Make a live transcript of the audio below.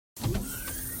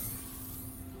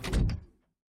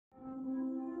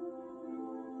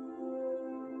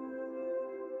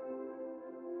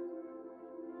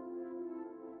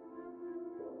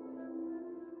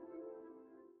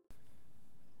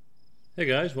Hey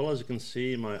guys, well, as you can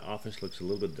see, my office looks a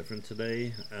little bit different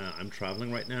today. I'm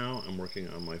traveling right now. I'm working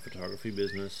on my photography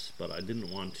business, but I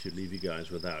didn't want to leave you guys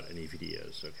without any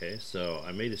videos, okay? So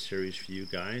I made a series for you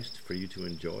guys for you to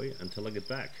enjoy until I get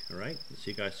back, all right? See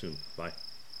you guys soon. Bye.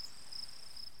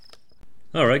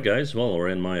 Alright guys, well, we're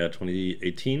in my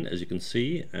 2018 as you can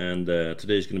see, and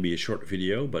today's going to be a short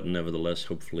video, but nevertheless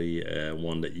hopefully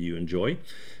one that you enjoy.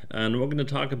 And what we're going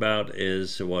to talk about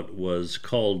is what was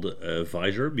called a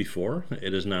Visor before.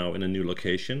 It is now in a new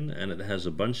location, and it has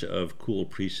a bunch of cool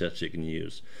presets you can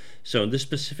use. So in this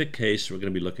specific case, we're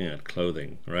going to be looking at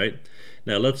clothing, right?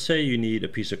 Now let's say you need a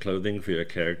piece of clothing for your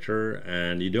character,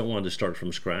 and you don't want to start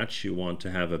from scratch. You want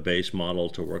to have a base model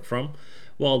to work from.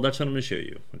 Well, that's what I'm going to show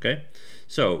you, okay?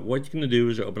 So what you're going to do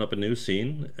is open up a new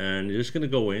scene, and you're just going to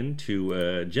go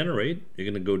into generate. You're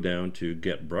going to go down to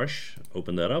get brush,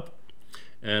 open that up,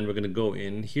 and we're going to go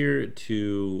in here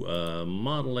to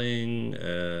modeling,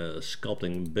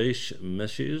 sculpting base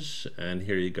meshes, and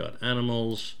here you got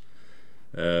animals.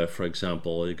 For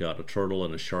example, you got a turtle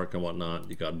and a shark and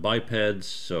whatnot. You got bipeds,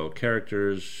 so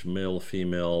characters, male,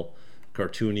 female,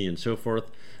 cartoony and so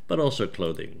forth, but also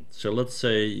clothing. So let's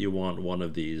say you want one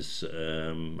of these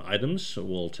items.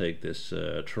 We'll take this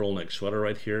turtleneck sweater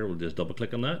right here. We'll just double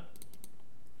click on that,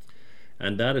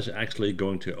 and that is actually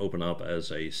going to open up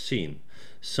as a scene.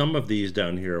 Some of these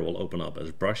down here will open up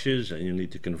as brushes, and you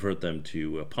need to convert them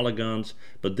to polygons,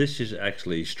 but this is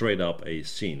actually straight up a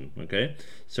scene, okay?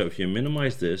 So if you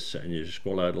minimize this and you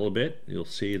scroll out a little bit, you'll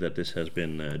see that this has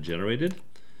been generated.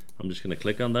 I'm just going to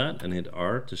click on that and hit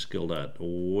R to scale that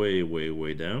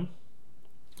way down,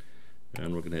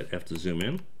 and we're going to hit F to zoom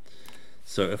in.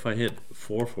 So if I hit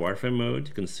 4 for wireframe mode,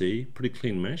 you can see pretty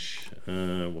clean mesh.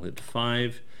 We'll hit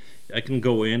 5. I can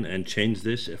go in and change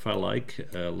this if I like.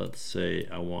 Let's say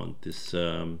I want this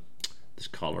this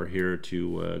color here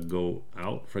to go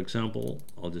out, for example.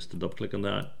 I'll just double click on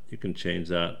that. You can change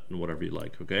that and whatever you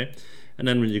like, okay? And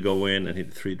then when you go in and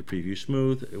hit 3 to preview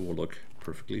smooth, it will look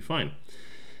perfectly fine.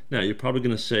 Now you're probably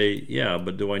going to say, yeah,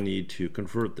 but do I need to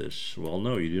convert this? Well,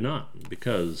 no, you do not,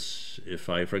 because if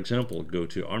I, for example, go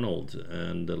to Arnold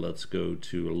and let's go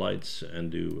to lights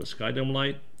and do a sky dome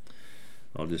light,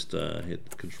 I'll just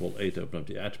hit Control A to open up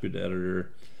the attribute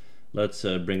editor. Let's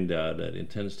bring down that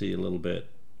intensity a little bit,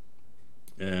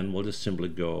 and we'll just simply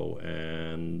go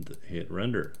and hit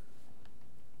render.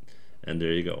 And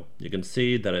there you go. You can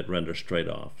see that it renders straight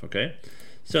off, okay?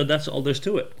 So that's all there's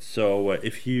to it. So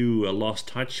if you lost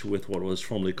touch with what was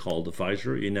formerly called the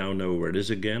Visor, you now know where it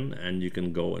is again, and you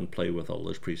can go and play with all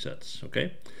those presets,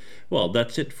 okay? Well,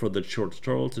 that's it for the short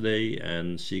tutorial today,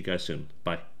 and see you guys soon.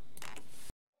 Bye.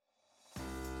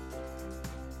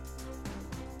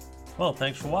 Well,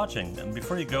 thanks for watching, and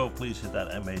before you go, please hit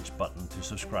that MH button to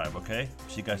subscribe, okay?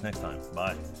 See you guys next time.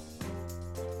 Bye.